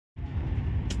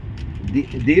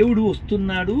దేవుడు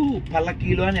వస్తున్నాడు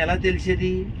పల్లకీలో అని ఎలా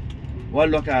తెలిసేది?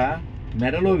 వాళ్ళు ఒక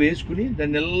మెడలో వేసుకుని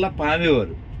దాన్ని నెల్ల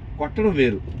పామేవారు. కొట్టడం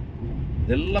వేరు,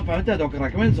 నెల్ల పామితే అది ఒక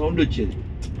రకమైన సౌండ్ వచ్చేది.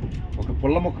 ఒక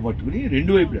పుల్ల మొక్క పట్టుకుని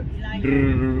రెండు వైపులా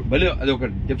భలే, అది ఒక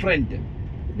డిఫరెంట్.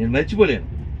 నేను మర్చిపోలేను.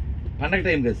 పండగ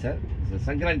టైం కదా సార్,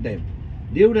 సంక్రాంతి టైం.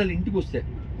 దేవుడు వాళ్ళ ఇంటికి వస్తే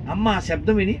అమ్మ ఆ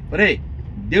శబ్దం విని ఒరే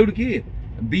దేవుడికి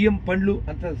బియ్యం పండ్లు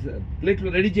అంత ప్లేట్లో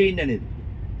రెడీ చేయండి అనేది.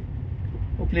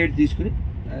 ఒక ప్లేట్ తీసుకుని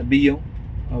బియ్యం,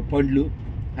 పండ్లు,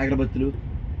 అగరబత్తులు,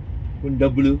 కొన్ని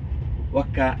డబ్బులు,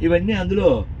 ఒక్క ఇవన్నీ అందులో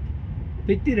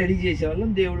పెట్టి రెడీ చేసేవాళ్ళం.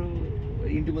 దేవుడు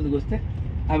ఇంటి ముందుకు వస్తే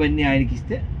అవన్నీ ఆయనకి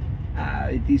ఇస్తే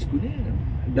తీసుకుని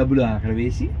డబ్బులు అక్కడ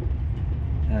వేసి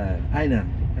ఆయన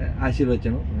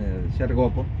ఆశీర్వచనం,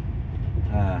 శతకోపం,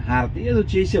 హారతి ఏదో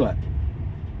చేసేవారు.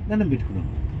 దండం పెట్టుకున్నాం.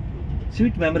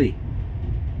 Sweet memory,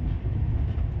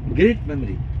 great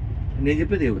memory. నేను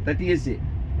చెప్పేది 30 years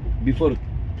బిఫోర్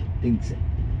థింగ్స్.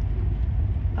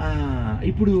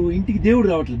 ఇప్పుడు ఇంటికి దేవుడు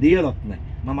రావట్లేదు, దెయ్యాలు వస్తున్నాయి.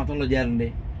 మా మతంలో చేరండి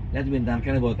లేకపోతే మీరు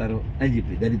దానికనే పోతారు అని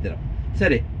చెప్పి దరిద్రం.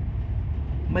 సరే,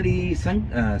 మరి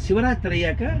శివరాత్రి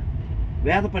అయ్యాక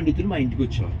వేద పండితులు మా ఇంటికి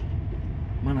వచ్చేవారు.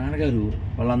 మా నాన్నగారు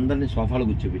వాళ్ళందరినీ సోఫాలో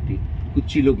కూర్చోబెట్టి,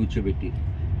 కుర్చీలో కూర్చోబెట్టి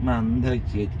మా అందరి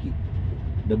చేతికి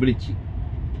డబ్బులు ఇచ్చి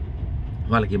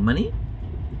వాళ్ళకి ఇమ్మని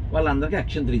వాళ్ళందరికీ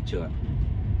అక్షంతలు ఇచ్చేవారు.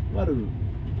 వారు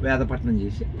వేదపట్నం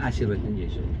చేసి ఆశీర్వచనం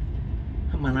చేసేవారు.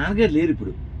 మా నాన్నగారు లేరు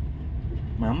ఇప్పుడు,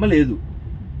 మా అమ్మ లేదు.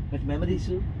 బట్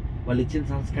మెమరీస్, వాళ్ళు ఇచ్చిన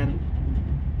సంస్కారం.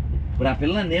 ఇప్పుడు ఆ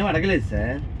పిల్ల నన్ను ఏం అడగలేదు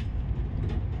సార్,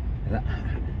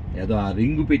 ఏదో ఆ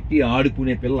రింగు పెట్టి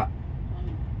ఆడుకునే పిల్ల.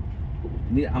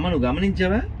 అమ్మ నువ్వు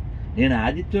గమనించావా, నేను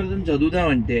ఆదిత్యవర్ధన్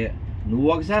చదువుదామంటే నువ్వు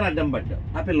ఒకసారి అడ్డం పడ్డావు,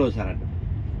 ఆ పిల్ల ఒకసారి అడ్డం.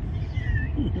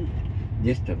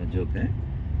 జస్ట్ అన్న జోక్.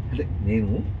 అంటే నేను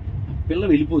పిల్ల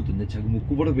వెళ్ళిపోతుంది, చగు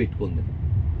ముక్కు కూడా పెట్టుకుంది,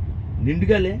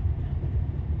 నిండుగాలే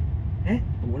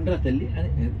ఉండరా తల్లి అని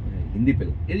హిందీ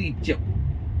పిల్ల ఏదో ఇచ్చాం,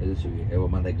 ఏదో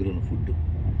మన దగ్గర ఉన్న ఫుడ్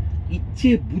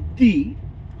ఇచ్చే బుద్ధి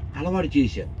అలవాటు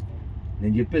చేశారు.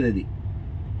 నేను చెప్పేది అది.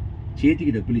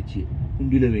 చేతికి డబ్బులు ఇచ్చి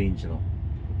కుండీలో వేయించడం,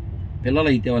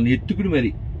 పిల్లలైతే వాళ్ళని ఎత్తుకుని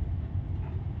మరి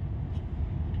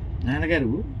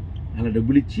నాన్నగారు అలా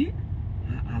డబ్బులు ఇచ్చి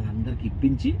వాళ్ళందరికి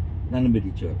ఇప్పించి దండం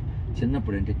పెట్టించేవారు.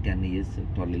 చిన్నప్పుడు అంటే 10 years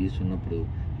 12 years ఉన్నప్పుడు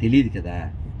తెలియదు కదా,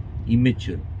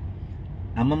 ఇమ్మెచ్యూర్.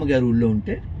 అమ్మమ్మ గారు ఊళ్ళో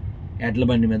ఉంటే ఎడ్ల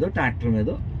బండి మీదో ట్రాక్టర్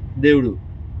మీదో దేవుడు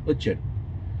వచ్చాడు.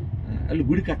 వాళ్ళు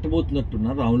గుడి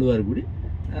కట్టబోతున్నట్టున్నారు, రాములు వారి గుడి.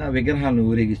 విగ్రహాలను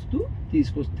ఊరేగిస్తూ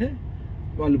తీసుకొస్తే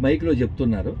వాళ్ళు మైక్లో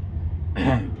చెప్తున్నారు,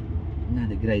 నా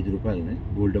దగ్గర 5 రూపాయలు,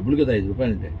 గోల్డ్ డబ్బులు కదా 5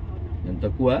 రూపాయలు అంటే నేను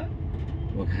తక్కువ,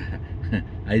 ఒక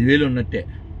 5,000 ఉన్నట్టే.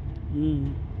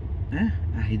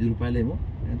 ఆ 5 రూపాయలేమో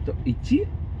ఎంతో ఇచ్చి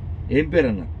ఏం పేరు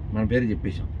అన్నారు, మన పేరు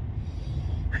చెప్పేశాం.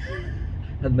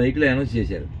 అది మైక్లో అనౌన్స్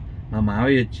చేశారు. మా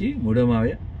మావయ్య వచ్చి, మూడో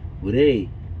మావయ్య, ఒరేయ్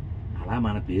అలా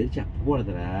మన పేరు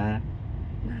చెప్పకూడదురా,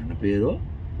 నాన్న పేరో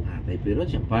తాతయ్య పేరో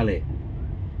చెప్పాలి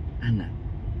అన్నారు.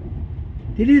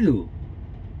 తెలీదు,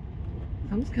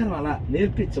 సంస్కారం అలా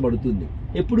నేర్పించబడుతుంది.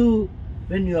 ఎప్పుడు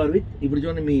వెన్ యు ఆర్ విత్. ఇప్పుడు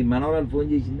చూడండి, మీ మనవరాలు ఫోన్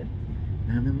చేసిందా,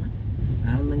 నానమ్మ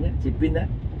ఆనందంగా చెప్పిందా,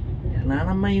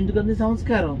 నానమ్మ ఎందుకంది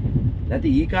సంస్కారం. లేకపోతే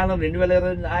ఈ కాలం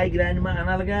 2020 ఆయ్ గ్రాండ్ మా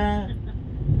అనాలిగా.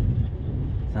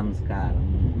 సంస్కారం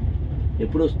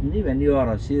ఎప్పుడు వస్తుంది? When you are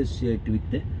associate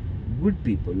with good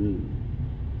people.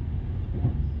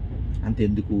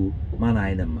 అంతెందుకు, మా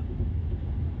నాయనమ్మ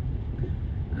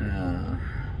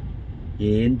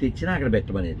ఏం తెచ్చినా అక్కడ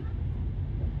పెట్టమనేది.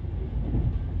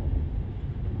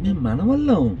 మేము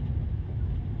మనవల్లం,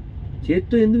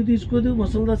 చేత్తో ఎందుకు తీసుకోదు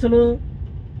ముసలి దశలో,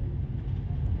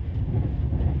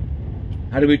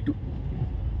 ఆడబెట్టు.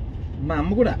 మా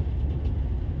అమ్మ కూడా.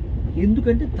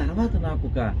 ఎందుకంటే తర్వాత నాకు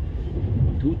ఒక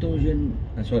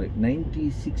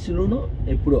 96లోనో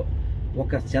ఎప్పుడో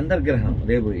ఒక చంద్రగ్రహణం,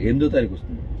 రేపు 8వ తారీఖు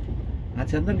వస్తుంది. ఆ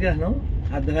చంద్రగ్రహణం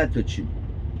అర్ధరాత్రి వచ్చింది.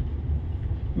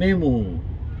 మేము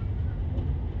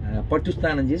పట్టు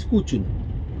స్నానం చేసి కూర్చున్నాం.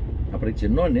 అప్పటికి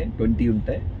చిన్నోడిని, 20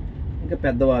 ఉంటాయి. ఇంకా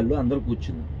పెద్దవాళ్ళు అందరూ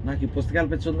కూర్చున్నాం. నాకు ఈ పుస్తకాలు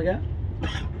పెంచుందిగా,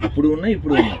 అప్పుడు ఉన్నాయి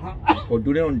ఇప్పుడు ఉన్నాయి,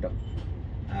 కొట్టునే ఉంటాం,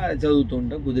 చదువుతూ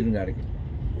ఉంటాం కుదిరిన కాడికి.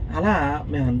 అలా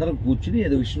మేమందరం కూర్చుని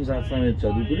ఏదో విష్ణు సహస్రనామం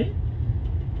చదువుకుని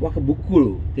ఒక బుక్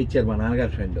తెచ్చారు మా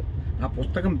నాన్నగారి ఫ్రెండ్. ఆ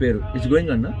పుస్తకం పేరు ఇట్స్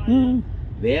గోయింగ్ అన్న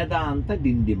వేదాంత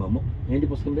డిండిమము. ఏంటి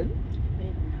పుస్తకం పేరు?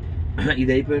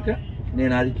 ఇది అయిపోయాక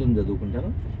నేను ఆదిత్యం చదువుకుంటాను,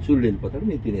 సూర్యుడు వెళ్ళిపోతాడు,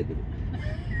 మీరు తినేదురు,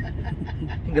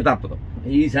 ఇంకా తప్పదు.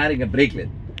 ఈసారి ఇంకా బ్రేక్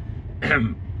లేదు.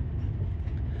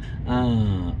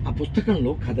 ఆ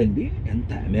పుస్తకంలో కదండి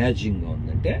ఎంత అమేజింగ్గా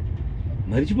ఉందంటే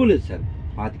మర్చిపోలేదు సార్.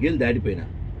 25 ఏళ్ళు దాటిపోయినా.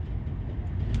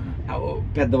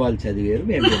 పెద్దవాళ్ళు చదివారు,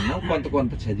 మేము విన్నాం,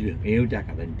 కొంత చదివాం. ఏమిటి ఆ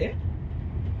కదంటే,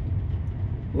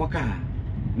 ఒక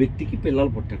వ్యక్తికి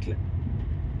పిల్లలు పుట్టట్లే,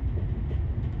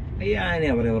 అయ్యి ఆయన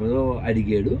ఎవరెవరో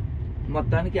అడిగాడు.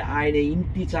 మొత్తానికి ఆయన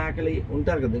ఇంటి చాకలి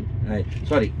ఉంటారు కదండి,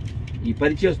 సారీ ఈ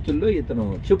పరిచయస్తుల్లో ఇతను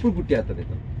చెప్పులు కుట్టేస్తాడు.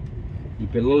 ఇతను ఈ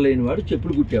పిల్లలు లేనివాడు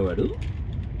చెప్పులు కుట్టేవాడు.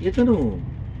 ఇతను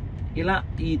ఇలా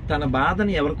తన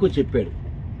బాధని ఎవరికో చెప్పాడు.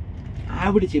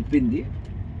 ఆవిడ చెప్పింది,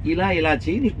 ఇలా ఇలా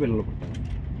చెయ్యి నీకు పిల్లలు పుట్టాలి.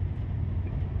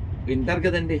 వింటారు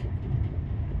కదండి.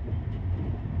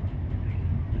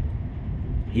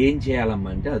 ఏం చేయాలమ్మా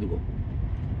అంటే, అదిగో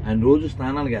ఆయన రోజు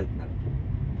స్నానాలకు వెళ్తున్నాడు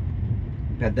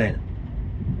పెద్ద ఆయన.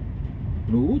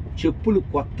 నువ్వు చెప్పులు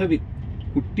కొత్తవి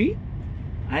కుట్టి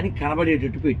ఆయనకి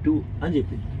కనబడేటట్టు పెట్టు అని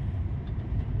చెప్పింది.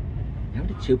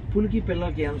 ఏమంటే చెప్పులకి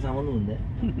పిల్లలకి ఏమైనా సంబంధం ఉందా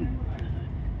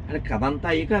అంటే కథ అంతా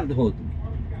అయ్యాక అర్థమవుతుంది.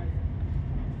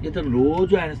 ఇతను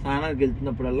రోజు ఆయన స్నానానికి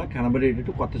వెళ్తున్నప్పుడల్లా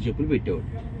కనబడేటట్టు కొత్త చెప్పులు పెట్టేవాడు.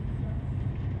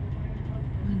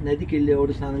 నదికి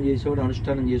వెళ్ళేవాడు, స్నానం చేసేవాడు,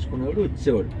 అనుష్ఠానం చేసుకునేవాడు,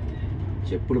 వచ్చేవాడు.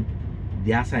 చెప్పులు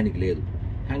ధ్యాస ఆయనకి లేదు.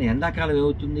 కానీ ఎండాకాలం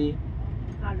ఏమవుతుంది,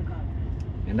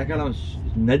 ఎండాకాలం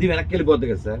నది వెనక్కి వెళ్ళిపోద్ది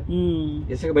కదా సార్,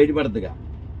 ఇసుక బయటపడద్దుగా.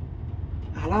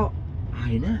 అలా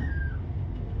ఆయన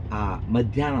ఆ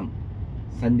మధ్యాహ్నం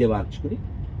సంధ్య వార్చుకుని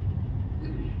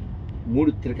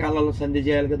 3 త్రికాలలో సంధ్య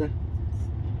చేయాలి కదా,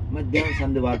 మధ్యాహ్నం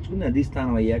సంధ్య వార్చుకుని నదీ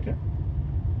స్నానం అయ్యాక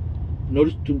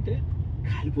నడుస్తుంటే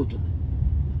కాలిపోతుంది.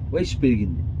 వయసు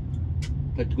పెరిగింది,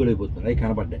 తట్టుకోలేకపోతున్నారు. అవి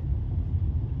కనపడ్డాయి,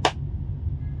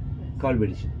 కాలు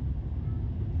పెడిచింది.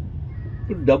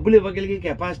 ఇప్పుడు డబ్బులు ఇవ్వగలిగే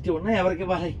కెపాసిటీ ఉన్నా ఎవరికి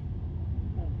ఇవ్వాలి?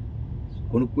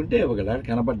 కొనుక్కుంటే ఇవ్వగలడు.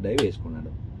 కనపడ్డాయి,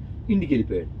 వేసుకున్నాడు, ఇంటికి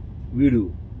వెళ్ళిపోయాడు. వీడు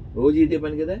రోజు ఇదే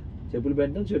పని కదా, చెప్పులు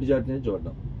పెట్టడం, చెట్టు చాటుని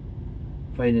చూడడం.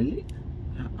 ఫైనల్లీ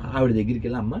ఆవిడ దగ్గరికి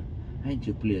వెళ్ళి, అమ్మ ఆయన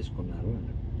చెప్పులు వేసుకున్నారు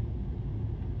అన్నాడు.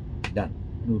 డన్,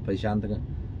 నువ్వు ప్రశాంతంగా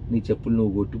నీ చెప్పులు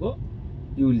నువ్వు కొట్టుకో,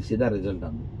 you will see the result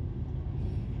అంది.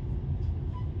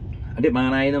 అంటే మా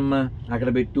నాయనమ్మ అక్కడ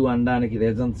పెట్టు అనడానికి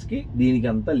రీజన్స్కి దీనికి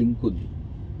అంతా లింక్ ఉంది.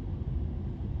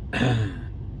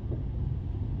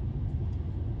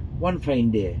 వన్ ఫైన్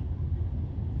డే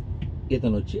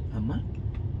ఇతను వచ్చి, అమ్మ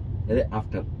అదే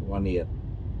ఆఫ్టర్ 1 year,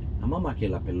 అమ్మ మాకు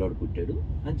ఇలా పిల్లోడు పుట్టాడు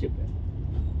అని చెప్పాడు.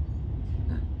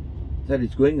 సార్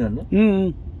ఇట్స్ గోయింగ్ అన్న.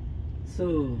 సో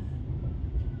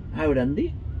ఆవిడ అంది,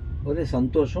 ఒరే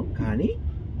సంతోషం, కానీ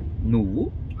నువ్వు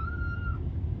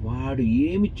వాడు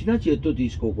ఏమిచ్చినా చేత్తో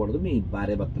తీసుకోకూడదు, మీ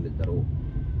భార్య భర్తలు ఇద్దరు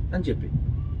అని చెప్పి.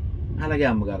 అలాగే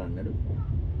అమ్మగారు అన్నాడు.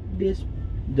 డేస్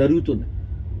జరుగుతున్నాయి.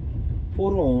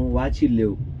 పూర్వం వాచీలు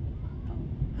లేవు,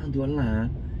 అందువలన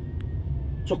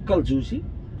చుక్కలు చూసి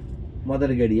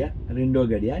మొదటి గడియ, రెండో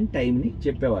గడియ అని టైంని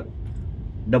చెప్పేవారు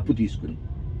డప్పు తీసుకుని.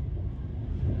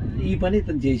 ఈ పని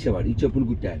ఇతను చేసేవాడు, ఈ చెప్పులు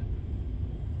కుట్టాడు.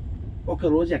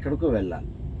 ఒకరోజు ఎక్కడికో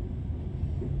వెళ్ళాలి,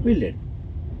 వెళ్ళాడు.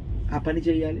 ఆ పని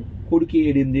చెయ్యాలి. కొడుకు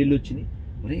 7-8 ఏళ్ళు వచ్చినాయి.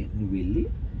 ఒరే నువ్వు వెళ్ళి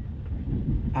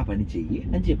ఆ పని చెయ్యి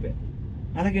అని చెప్పారు.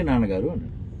 అలాగే నాన్నగారు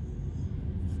అన్నాడు.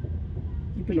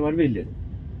 ఈ పిల్లవాడు వెళ్ళాడు.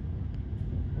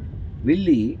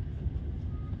 వెళ్ళి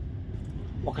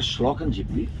ఒక శ్లోకం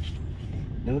చెప్పి,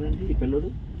 ఎవరండి ఈ పిల్లడు,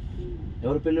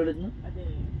 ఎవరు పిల్లడు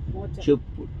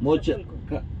చెప్పు, మోచ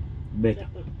బేట,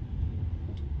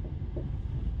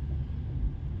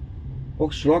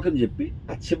 ఒక శ్లోకం చెప్పి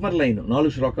ఆ చివరి లైన్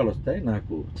 4 శ్లోకాలు వస్తాయి.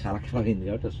 నాకు చాలా కాలం అయింది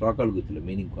కాబట్టి ఆ శ్లోకాలు గుర్తులు,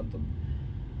 మీనింగ్ కొంత.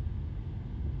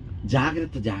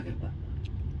 జాగ్రత్త జాగ్రత్త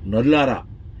నరులారా,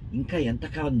 ఇంకా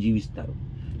ఎంతకాలం జీవిస్తారు,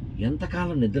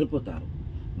 ఎంతకాలం నిద్రపోతారు,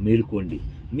 మేలుకోండి,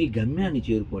 మీ గమ్యాన్ని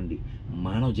చేరుకోండి.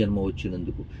 మానవ జన్మ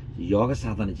వచ్చినందుకు యోగ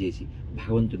సాధన చేసి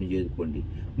భగవంతుని చేరుకోండి.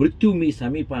 మృత్యువు మీ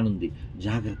సమీపానుంది,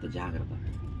 జాగ్రత్త జాగ్రత్త,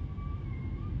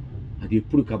 అది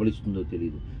ఎప్పుడు కబలిస్తుందో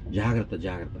తెలియదు, జాగ్రత్త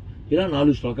జాగ్రత్త. ఇలా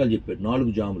 4 శ్లోకాలు చెప్పాడు,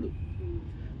 4 జాములు.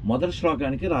 మొదటి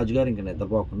శ్లోకానికి రాజుగారు ఇంకా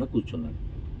నిద్రపోకుండా కూర్చున్నాడు.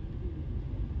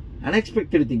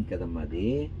 అన్ఎక్స్పెక్టెడ్ థింగ్ కదమ్మా అది.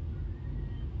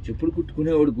 చెప్పులు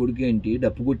కుట్టుకునేవాడు కొడుకు ఏంటి,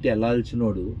 డప్పు కొట్టి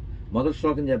వెళ్ళాల్సినోడు మొదటి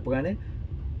శ్లోకం చెప్పగానే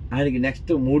ఆయనకి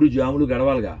నెక్స్ట్ 3 జాములు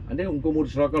గడవాలిగా, అంటే ఇంకో 3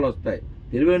 శ్లోకాలు వస్తాయి.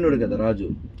 తెలివైనోడు కదా రాజు.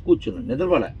 కూర్చున్నాడు,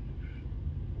 నిద్రపోలే.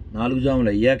 4 జాములు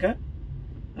అయ్యాక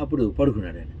అప్పుడు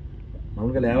పడుకున్నాడు. ఆయన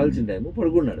మామూలుగా లేవాల్సిన టైము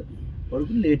పడుకున్నాడు.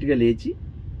 పడుకుని లేటుగా లేచి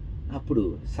అప్పుడు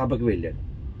సభకు వెళ్ళాడు.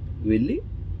 వెళ్ళి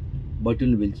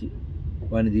భటుల్ని పిలిచి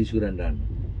వాడిని తీసుకురండి అన్న.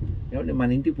 ఏమంటే మన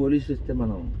ఇంటి పోలీసులు వస్తే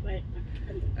మనం,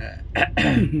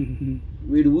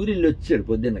 వీడు ఊరిల్లు వచ్చాడు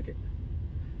పొద్దున్నకి.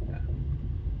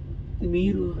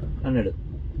 మీరు అన్నాడు,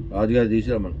 రాజుగారు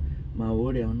తీసుకురమ్మను. మా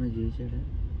ఓడు ఏమన్నా చేశాడా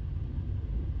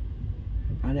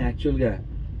అని యాక్చువల్గా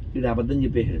వీడు అబద్ధం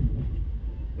చెప్పేశాడు.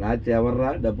 రాత్రి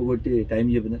ఎవర్రా డబ్బు కొట్టి టైం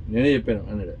చెప్పిందా, నేనే చెప్పాను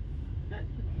అన్నాడు.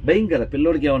 భయం కదా,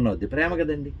 పిల్లోడికి ఏమన్నా అవుద్ది, ప్రేమ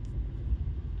కదండి.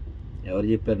 ఎవరు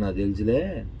చెప్పారు నాకు తెలుసులే,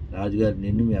 రాజుగారు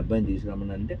నిన్ను మీ అబ్బాయిని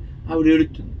తీసుకురమ్మని అంటే ఆవిడ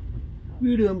ఏడుస్తుంది.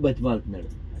 వీడు ఏం బతిమాలుతున్నాడు.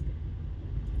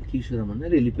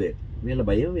 తీసుకురమ్మన్నారు, వెళ్ళిపోయారు. వీళ్ళ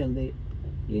భయం వీళ్ళది,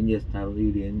 ఏం చేస్తారు,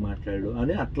 వీడు ఏం మాట్లాడాడు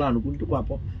అని అట్లా అనుకుంటూ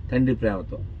పాపం తండ్రి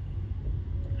ప్రేమతో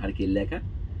ఆడికి వెళ్ళాక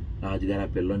రాజుగారు ఆ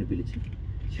పిల్లోని పిలిచి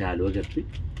శాలువ కప్పి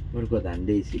వాడికి ఒక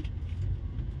దండేసి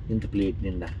ఇంత ప్లేట్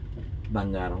నిండా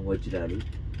బంగారం వజ్రాలు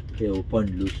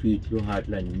పండ్లు స్వీట్లు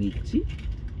హాట్లు అన్నీ ఇచ్చి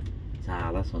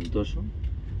చాలా సంతోషం,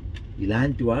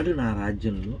 ఇలాంటి వాడు నా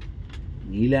రాజ్యంలో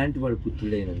నీలాంటి వాడు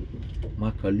పుత్రుడైనందుకు మా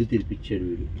కళ్ళు తెరిపించాడు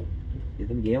వీడు.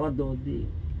 ఇతనికి ఏమర్థం అవుద్ది,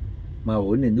 మా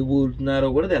ఊరిని ఎందుకు పోతున్నారో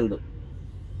కూడా తెలదు.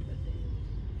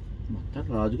 మొత్తం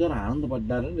రాజుగారు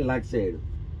ఆనందపడ్డారని రిలాక్స్ అయ్యాడు.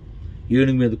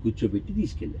 ఏనుగు మీద కూర్చోబెట్టి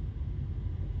తీసుకెళ్ళాడు.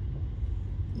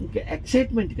 ఇంకా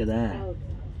ఎక్సైట్మెంట్ కదా.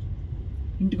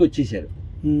 ఇంటికి వచ్చేసారు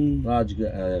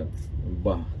రాజుగారు,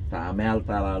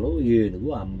 మేళతాళాలు, ఏనుగు,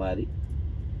 అంబారి.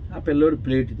 ఆ పిల్లోడు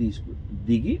ప్లేట్ తీసుకు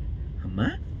దిగి, అమ్మా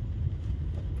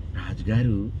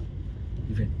రాజుగారు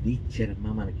ఇవన్నీ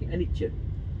ఇచ్చారమ్మా మనకి అని ఇచ్చాడు.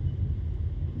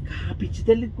 ఇంకా ఆ పిచ్చి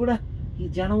తల్లికి కూడా ఈ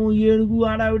జనం, ఏనుగు,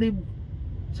 ఆడావిడి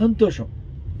సంతోషం.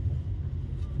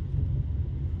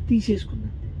 తీసేసుకుంది.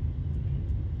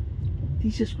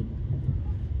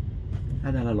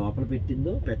 అది అలా లోపల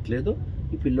పెట్టిందో పెట్టలేదో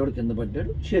ఈ పిల్లోడు కింద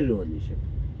పడ్డాడు, శరీరం వదిలేశాడు.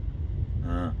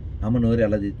 అమ్మ నోరు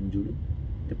ఎలా తీస్తుంది చూడు,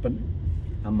 చెప్పండి.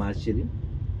 అమ్మ ఆశ్చర్యం.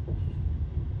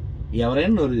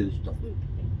 ఎవరైనా నోరు తెరుస్తాం.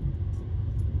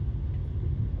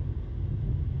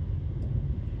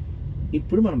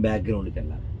 ఇప్పుడు మనం బ్యాక్గ్రౌండ్కి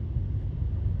వెళ్ళాలి.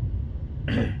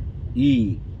 ఈ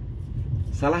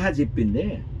సలహా చెప్పిందే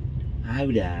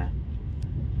ఆవిడ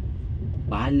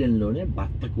బాల్యంలోనే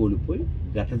భర్త కోల్పోయి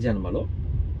గత జన్మలో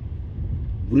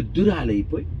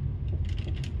వృద్ధురాలైపోయి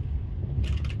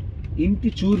ఇంటి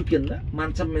చూరు కింద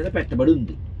మంచం మీద పెట్టబడి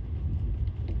ఉంది.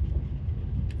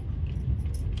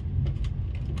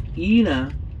 ఈయన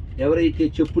ఎవరైతే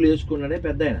చెప్పులు వేసుకున్నాడే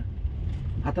పెద్ద ఆయన,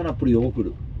 అతను అప్పుడు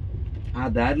యువకుడు. ఆ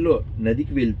దారిలో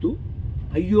నదికి వెళ్తూ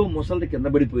అయ్యో ముసలిది కింద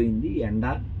పడిపోయింది ఎండ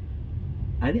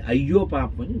అని, అయ్యో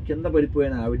పాపని కింద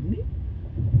పడిపోయిన ఆవిడ్ని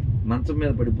మంచం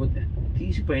మీద పడిపోతే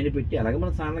తీసి పైన పెట్టి, అలాగే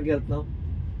మనం స్నానానికి వెళ్తున్నాం,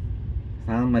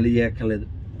 స్నానం మళ్ళీ చేయక్కర్లేదు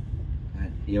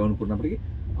ఏమనుకున్నప్పటికీ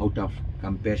అవుట్ ఆఫ్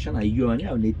కంపాషన్ అయ్యో అని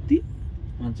ఆవిడ ఎత్తి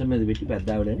మంచం మీద పెట్టి పెద్ద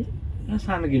ఆవిడని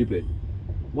స్నానానికి వెళ్ళిపోయాడు.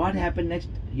 What happen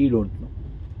next he don't know.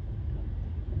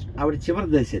 ఆవిడ చివరి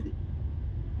దశ అది,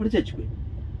 ఆవిడ చచ్చిపోయింది.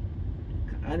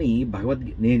 కానీ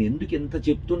భగవద్గీత నేను ఎందుకు ఎంత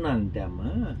చెప్తున్నానంటే అమ్మ,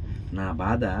 నా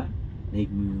బాధ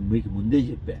మీకు ముందే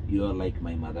చెప్పా, you are like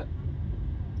my mother.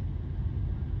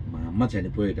 మా అమ్మ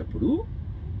చనిపోయేటప్పుడు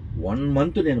 1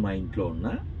 month నేను మా ఇంట్లో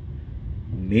ఉన్నా.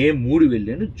 మే 3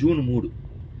 వెళ్ళాను, జూన్ 3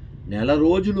 నెల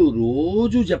రోజులు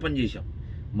రోజు జపం చేశాం.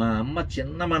 మా అమ్మ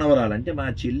చిన్న మనవరాలు అంటే మా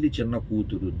చెల్లి చిన్న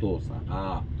కూతురుతో సహా,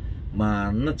 మా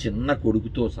అన్న చిన్న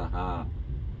కొడుకుతో సహా,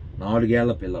 4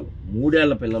 ఏళ్ల పిల్లలు, 3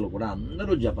 ఏళ్ల పిల్లలు కూడా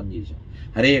అందరూ జపం చేశాం.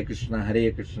 హరే కృష్ణ హరే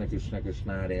కృష్ణ కృష్ణ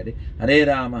కృష్ణ హరే హరే, హరే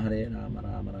రామ రామ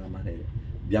రామ హరే హరే.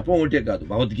 జపం ఉంటే కాదు,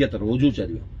 భగవద్గీత రోజూ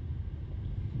చదివాం,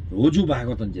 రోజు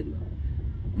భాగవతం చదివాం.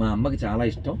 మా అమ్మకి చాలా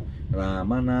ఇష్టం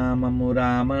రామనామము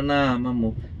రామనామము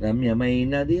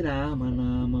రమ్యమైనది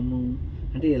రామనామము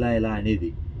అంటే ఇలా ఇలా అనేది.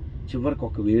 చివరికి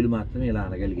 1 వేలు మాత్రమే ఇలా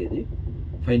అనగలిగేది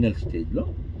ఫైనల్ స్టేజ్లో.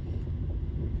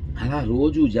 అలా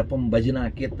రోజు జపం, భజన,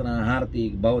 కీర్తన, హారతి,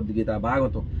 భగవద్గీత,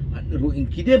 భాగవతం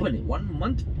ఇంకిదే పని. 1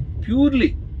 month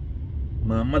ప్యూర్లీ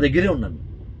మా అమ్మ దగ్గరే ఉన్నాను.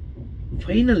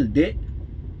 Final day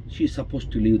she suppose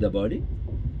to leave the body.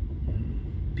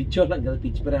 పిచ్చోళ్ళం కదా,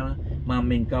 పిచ్చి ప్రేమ, మా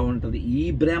అమ్మ ఇంకా ఉంటుంది, ఈ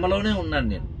ప్రేమలోనే ఉన్నాను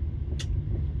నేను.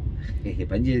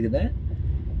 పని చేయదు కదా.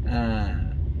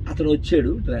 అతను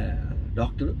వచ్చాడు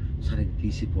డాక్టరు, సరే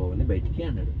తీసిపోవాలి బయటికి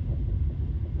అన్నాడు.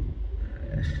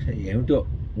 ఏమిటో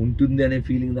ఉంటుంది అనే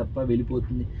ఫీలింగ్ తప్ప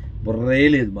వెళ్ళిపోతుంది బుర్రే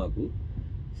లేదు మాకు.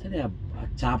 సరే ఆ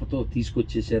చాపతో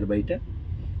తీసుకొచ్చేసారు బయట.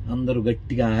 అందరూ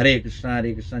గట్టిగా హరే కృష్ణ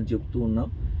అని చెప్తూ ఉన్నాం.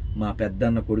 మా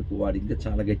పెద్దన్న కొడుకు వాడు ఇంకా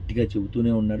చాలా గట్టిగా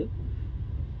చెబుతూనే ఉన్నాడు.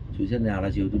 చూసారు నేను అలా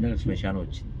చెబుతుంటే అక్కడ శ్మశానం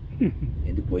వచ్చింది.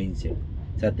 ఎందుకు పోయించాడు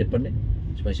సార్ చెప్పండి.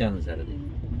 శ్మశానం సార్ అది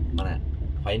మన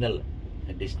ఫైనల్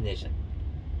డెస్టినేషన్.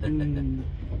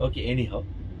 ఓకే ఎనీహౌ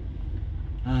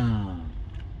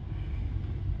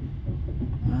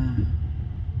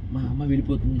మా అమ్మ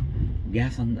వెళ్ళిపోతుంది.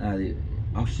 గ్యాస్ అది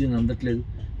ఆక్సిజన్ అందట్లేదు.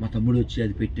 మా తమ్ముడు వచ్చి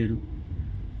అది పెట్టాడు.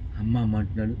 అమ్మ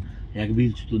అంటున్నాడు,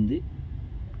 ఎగబీల్చుతుంది.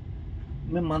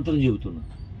 మేము మంత్రం చెబుతున్నాం,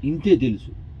 ఇంతే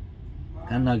తెలుసు.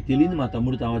 కానీ నాకు తెలియదు మా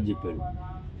తమ్ముడు తర్వాత చెప్పాడు.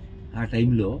 ఆ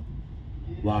టైంలో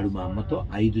వాడు మా అమ్మతో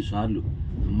 5 సార్లు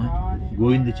అమ్మ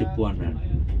గోవింద చెప్పు అన్నాడు.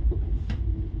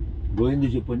 గోవింద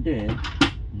చెప్పు అంటే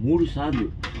 3 సార్లు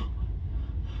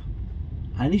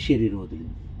అని శరీరం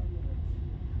వదిలింది.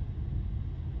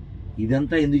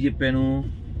 ఇదంతా ఎందుకు చెప్పాను?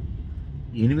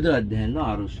 8వ అధ్యాయంలో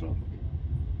 6వ శ్లోకం.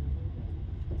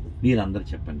 మీరందరూ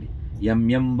చెప్పండి, యం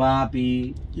యం వాపి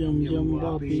యం యం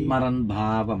వాపి స్మరన్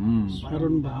భావం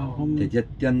స్మరన్ భావం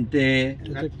త్యజత్యంతే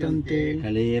త్యజత్యంతే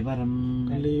కళేబరం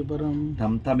కళేబరం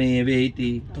తం తమేవేతి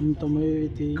తం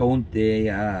తమేతి కౌంతేయ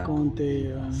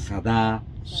కౌంతేయ సదా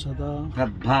సదా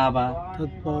తద్భావ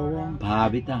తద్భావ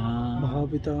భావిత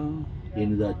భావిత.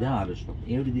 8వ అధ్యాయం 6వ శ్లోకం.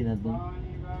 ఏమిటి దీని అర్థం?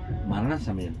 మరణ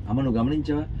సమయం. అమ్మ నువ్వు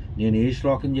గమనించవా? నేను ఏ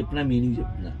శ్లోకం చెప్పినా మీనింగ్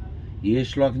చెప్తున్నా, ఏ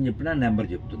శ్లోకం చెప్పినా నెంబర్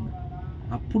చెప్తున్నా.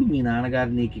 అప్పుడు మీ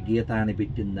నాన్నగారు నీకు గీత అని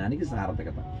పెట్టిన దానికి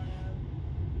సార్థకత.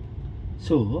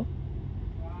 సో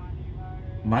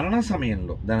మరణ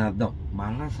సమయంలో దాని అర్థం,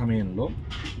 మరణ సమయంలో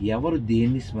ఎవరు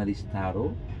దేన్ని స్మరిస్తారో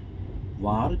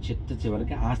వారు చిట్ట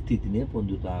చివరికి ఆ స్థితినే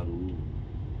పొందుతారు.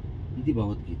 ఇది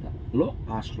భగవద్గీతలో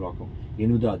ఆ శ్లోకం,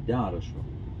 8వ అధ్యాయం 6వ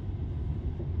శ్లోకం.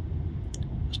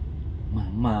 మా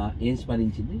అమ్మ ఏం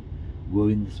స్మరించింది?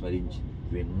 గోవింద స్మరించింది,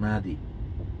 విన్నది.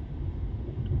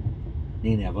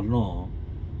 నేను ఎవరినో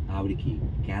ఆవిడికి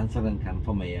క్యాన్సర్ అని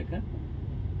కన్ఫర్మ్ అయ్యాక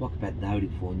ఒక పెద్ద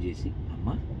ఆవిడికి ఫోన్ చేసి,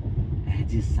 అమ్మ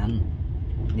యాజ్ ఈ సన్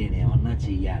నేనేమన్నా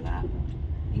చెయ్యాలా,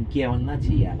 ఇంకేమన్నా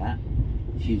చెయ్యాలా,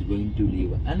 షీఈ్ గోయింగ్ టు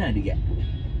లీవ్ అని అడిగా.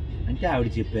 అంటే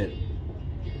ఆవిడ చెప్పారు,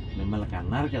 మిమ్మల్ని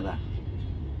అన్నారు కదా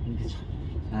ఇంకా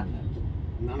అన్నారు.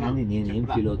 కానీ నేనేం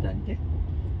ఫీల్ అవుతా అంటే,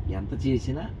 ఎంత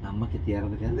చేసినా అమ్మకి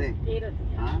తీరదు కదా.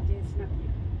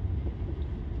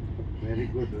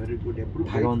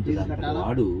 భగవంతుడు అంతటి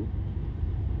వాడు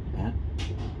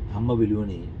అమ్మ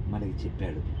విలువని మనకి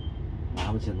చెప్పాడు.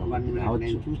 రామచంద్రమూర్తి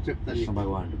కావచ్చు, కృష్ణ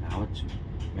భగవానుడు కావచ్చు,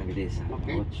 వెంకటేశ్వర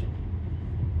కావచ్చు.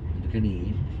 అందుకని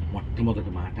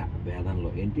మొట్టమొదటి మాట వేదంలో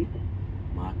ఏంటి?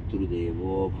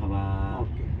 మాతృదేవో భవ,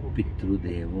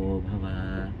 పితృదేవో భవ,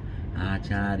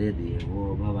 ఆచార్య దేవో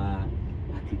భవ,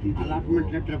 అతిథి.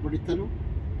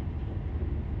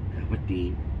 కాబట్టి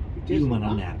ఇవి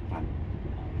మనం నేర్పాలి.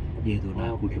 ఏదో నా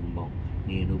కుటుంబం,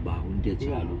 నేను బాగుంటే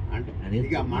చాలు అనేది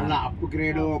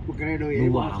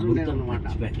నువ్వు అమృతం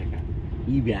పంచిపెట్టక,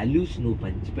 ఈ వాల్యూస్ నువ్వు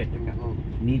పంచిపెట్టక,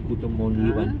 నీ కుటుంబం, నీ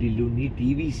వంటిల్లు, నీ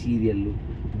టీవీ సీరియళ్ళు,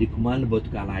 దిక్కుమాలను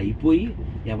బతుకు అలా అయిపోయి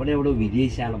ఎవడెవడో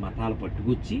విదేశాల మతాలు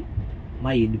పట్టుకొచ్చి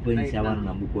మా ఎండిపోయిన సేవను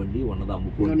నమ్ముకోండి, ఉన్నది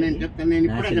అమ్ముకోండి,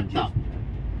 నాశనం చేస్తున్నారు.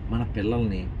 మన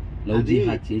పిల్లల్ని లవ్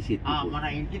జిహాద్ చేసి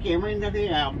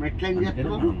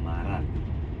మనం మారాలి.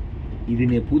 ఇది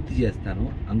నేను పూర్తి చేస్తాను,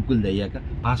 అంకుల్ అయ్యాక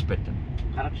పాస్ పెట్టండి.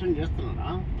 కరెక్షన్ చేస్తున్నారా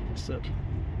సార్?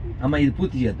 అమ్మ ఇది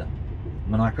పూర్తి చేద్దాం.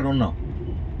 మనం అక్కడ ఉన్నాం,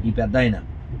 ఈ పెద్ద ఆయన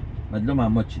మధ్యలో మా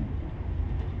అమ్మ వచ్చింది.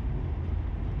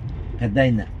 పెద్ద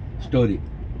ఆయన స్టోరీ,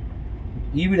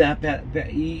 ఈవిడ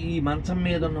ఈ మంచం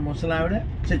మీద ఉన్న ముసలావిడ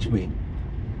చచ్చిపోయింది.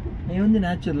 ఏముంది,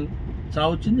 న్యాచురల్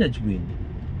చావు వచ్చింది, చచ్చిపోయింది.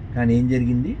 కానీ ఏం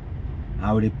జరిగింది?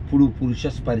 ఆవిడ ఎప్పుడు పురుష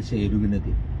స్పర్శ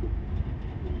ఎరుగినది.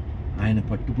 ఆయన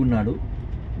పట్టుకున్నాడు.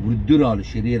 వృద్ధురాలు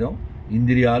శరీరం,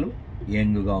 ఇంద్రియాలు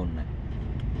యంగ్గా ఉన్నాయి.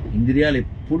 ఇంద్రియాలు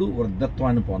ఎప్పుడు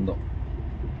వృద్ధత్వాన్ని పొందవు.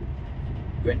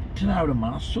 వెంటనే ఆవిడ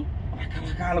మనస్సు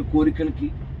రకరకాల కోరికలకి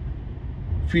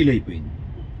ఫీల్ అయిపోయింది.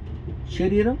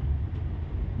 శరీరం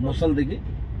ముసలిదిగి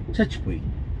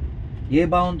చచ్చిపోయింది. ఏ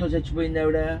భావంతో చచ్చిపోయింది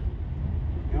ఆవిడ?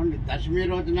 దశమి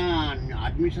రోజున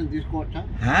అడ్మిషన్ తీసుకోవచ్చా?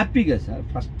 హ్యాపీగా sir.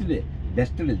 First day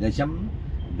best day.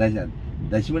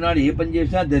 దశమి నాడు ఏ పని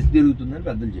చేసినా దశ తిరుగుతుందని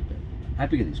పెద్దలు చెప్పారు.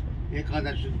 హ్యాపీగా తీసుకోండి.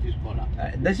 ఏకాదశి తీసుకోవాలా?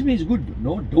 దశమి is good,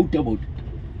 no doubt about it.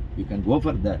 You can go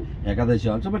for the Ekadashi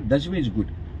also, but Dashami is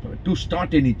good to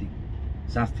start anything,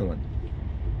 శాస్త్రం అది.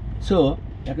 సో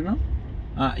ఎక్కడ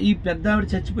ఈ పెద్ద ఆవిడ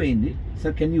చచ్చిపోయింది.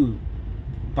 Sir can you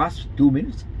pass 2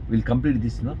 minutes? Will complete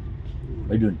this నా.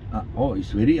 I don't.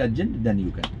 It's very urgent, then you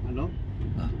can hello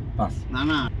pass.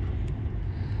 నానా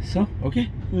so okay.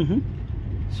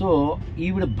 So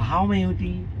ఈవిడ భావం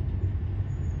ఏమిటి?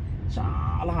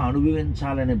 చాలా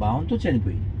అనుభవించాలనే భావంతో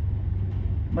చనిపోయింది.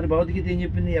 మరి భగవద్గీత ఏం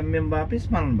చెప్పింది? ఎంఎం బాపి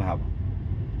స్మరణ భావం.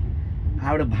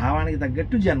 ఆవిడ భావానికి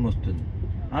తగ్గట్టు జన్మ వస్తుంది.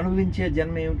 అనుభవించే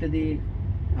జన్మ ఏమిటది?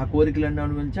 ఆ కోరికలన్నీ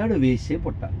అనుభవించాడు, వేసే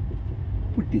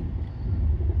పుట్టింది.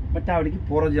 బట్ ఆవిడకి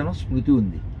పూర్వజన్మ స్మృతి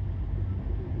ఉంది.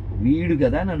 వీడు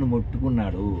కదా నన్ను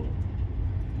ముట్టుకున్నాడు,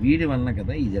 వీడి వలన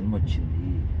కదా ఈ జన్మ వచ్చింది.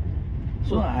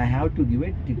 So I have to give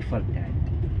a tit for tat.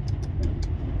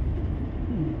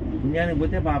 పుణ్యానికి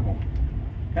పోతే పాపం,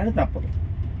 కానీ తప్పదు.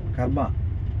 కర్మ,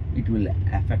 it will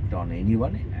effect on any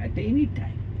one at any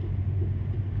time.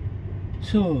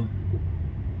 So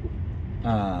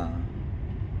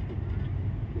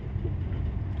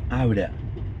ఆవిడ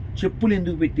చెప్పులు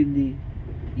ఎందుకు పెట్టింది?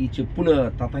 ఈ చెప్పుల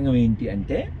తతంగం ఏంటి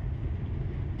అంటే,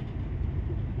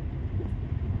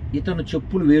 ఇతను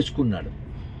చెప్పులు వేసుకున్నాడు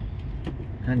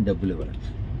కానీ డబ్బులు ఇవ్వలేదు,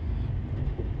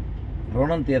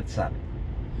 రుణం తీర్చాలి,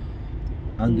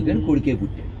 అందుకని కొడుకే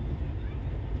పుట్టాడు.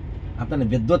 అతని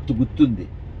విద్వత్తు గుర్తుంది,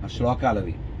 ఆ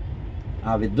శ్లోకాలవి.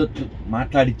 ఆ విద్వత్తు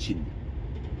మాట్లాడిచ్చింది,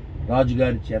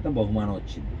 రాజుగారి చేత బహుమానం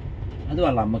వచ్చింది. అది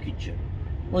వాళ్ళ అమ్మకి ఇచ్చాడు,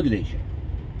 వదిలేశాడు.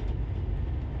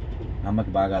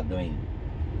 అమ్మకి బాగా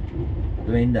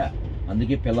అర్థమైందా?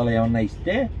 అందుకే పిల్లలు ఏమన్నా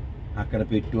ఇస్తే అక్కడ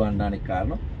పెట్టు అనడానికి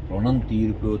కారణం రుణం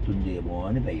తీరిపోతుందేమో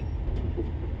అని భయం.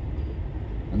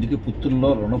 అందుకే పుత్రుల్లో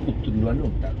రుణపుత్రులు అని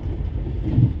ఉంటారు,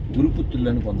 గురుపుత్రులు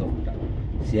అని కొందరు ఉంటారు,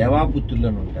 సేవాపుత్రులు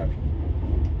అని ఉంటారు.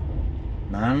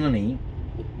 నాన్నని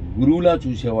గురువులా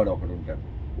చూసేవాడు ఒకడు ఉంటాడు.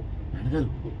 నాన్నగారు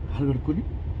కాళ్ళు కడుక్కొని,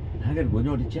 నాన్నగారు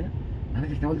భోజనం ఒకటి ఇచ్చాను,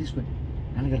 నాన్నగారు టవల్ తీసుకొని,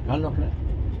 నాన్నగారు కాళ్ళు అక్కడ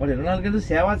వాడు 24 గంటలు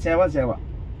సేవ సేవ సేవ.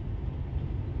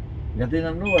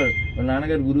 గతంలో వాళ్ళ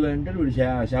నాన్నగారు గురువు అయి ఉంటాడు, వీడు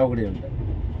సేవకుడే ఉంటాడు,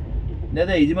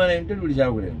 లేదా యజమాని అయి ఉంటాడు, వీడు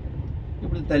సేవకుడే ఉంటాడు.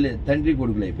 ఇప్పుడు తండ్రి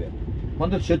కొడుకులు అయిపోయారు.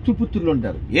 కొందరు శత్రుపుత్రులు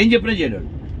ఉంటారు, ఏం చెప్పినా చేయడు,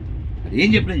 అది ఏం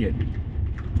చెప్పినా చేయడు.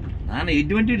 నాన్న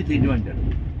ఎటువంటి తిండి అంటాడు.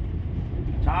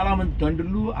 చాలామంది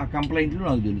తండ్రులు ఆ కంప్లైంట్లు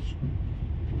నాకు తెలుసు.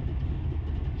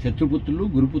 శత్రుపుత్రులు,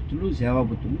 గురుపుత్రులు,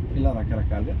 సేవాపుత్రులు, ఇలా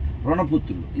రకరకాలుగా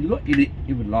రుణపుత్రులు. ఇదిగో ఇది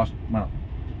ఇప్పుడు లాస్ట్ మనం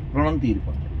రుణం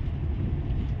తీరిపోతాం.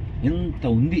 ఇంత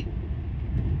ఉంది.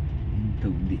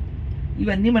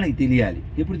 ఇవన్నీ మనకి తెలియాలి.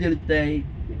 ఎప్పుడు తెలుస్తాయి?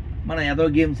 మనం ఏదో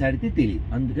గేమ్స్ ఆడితే తెలియదు.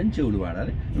 అందుకని చెవులు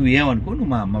వాడాలి. నువ్వేమనుకో,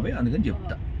 నువ్వు మా అమ్మవే, అందుకని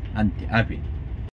చెప్తా, అంతే, ఆపే.